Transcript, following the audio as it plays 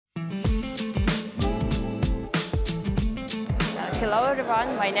Hello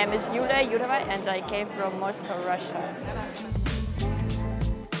everyone, my name is Yulia Yurova and I came from Moscow, Russia.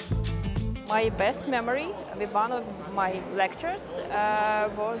 My best memory with one of my lectures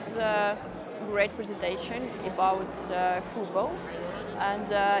was a great presentation about football,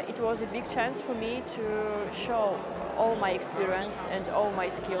 and it was a big chance for me to show all my experience and all my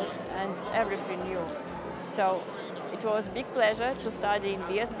skills and everything new. So it was a big pleasure to study in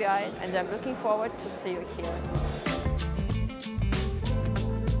BSBI, and I'm looking forward to see you here.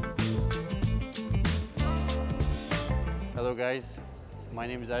 Hello guys, my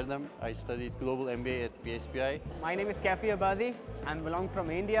name is Ardam. I studied Global MBA at BSBI. My name is Kafi Abazi. I belong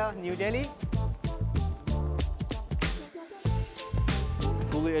from India, New Delhi.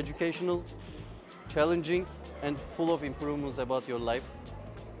 Fully educational, challenging and full of improvements about your life.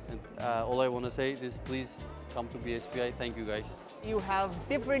 And all I want to say is please come to BSBI. Thank you guys. You have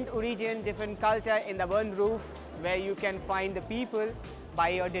different origin, different culture in the one roof where you can find the people by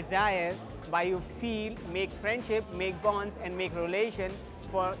your desire, by your feel, make friendship, make bonds and make relation.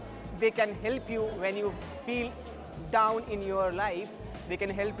 For they can help you when you feel down in your life. They can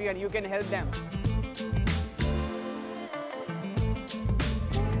help you and you can help them.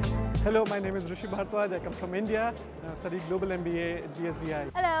 Hello, my name is Rishi Bhartwaj. I come from India. I studied Global MBA at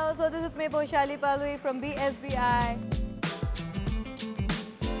BSBI. Hello, so this is me, Boshali Palwi from BSBI.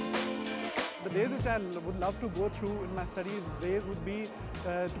 The days which I would love to go through in my studies days would be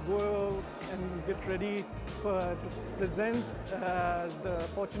to go and get ready to present the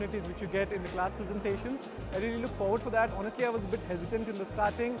opportunities which you get in the class presentations. I really look forward for that. Honestly, I was a bit hesitant in the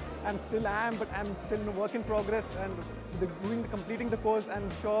starting and still am, but I'm still in a work in progress, and completing the course, I'm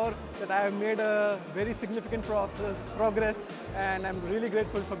sure that I have made a very significant progress, and I'm really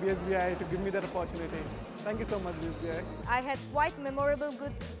grateful for BSBI to give me that opportunity. Thank you so much, BSBI. I had quite memorable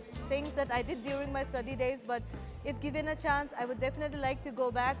good things that I did during my study days, but if given a chance, I would definitely like to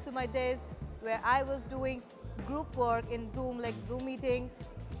go back to my days where I was doing group work in Zoom, like Zoom meeting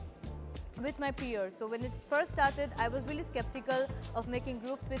with my peers. So when it first started, I was really skeptical of making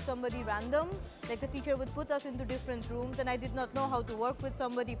groups with somebody random. Like the teacher would put us into different rooms and I did not know how to work with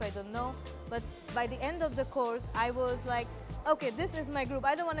somebody if I don't know. But by the end of the course, I was like, okay, this is my group.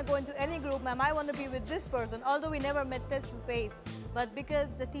 I don't want to go into any group, ma'am. I want to be with this person, although we never met face to face. But because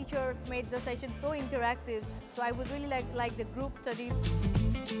the teachers made the session so interactive, so I would really like the group studies.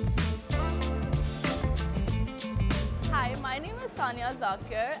 Hi, my name is Sania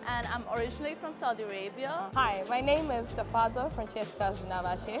Zakir and I'm originally from Saudi Arabia. Hi, my name is Tafazo Francesca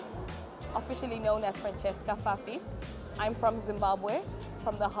Junavashe, officially known as Francesca Fafi. I'm from Zimbabwe,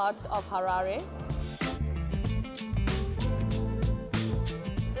 from the heart of Harare.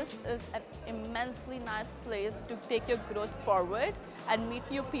 This is an immensely nice place to take your growth forward and meet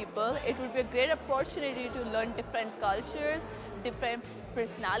new people. It would be a great opportunity to learn different cultures, different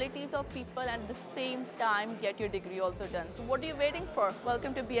personalities of people, and at the same time get your degree also done. So what are you waiting for?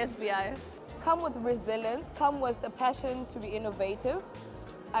 Welcome to BSBI. Come with resilience, come with a passion to be innovative.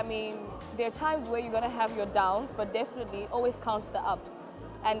 I mean, there are times where you're going to have your downs, but definitely always count the ups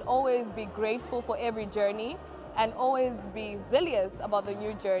and always be grateful for every journey and always be zealous about the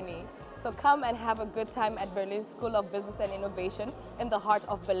new journey. So come and have a good time at Berlin School of Business and Innovation in the heart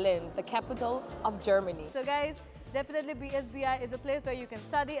of Berlin, the capital of Germany. So guys, definitely BSBI is a place where you can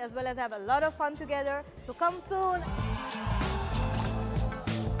study as well as have a lot of fun together. So come soon.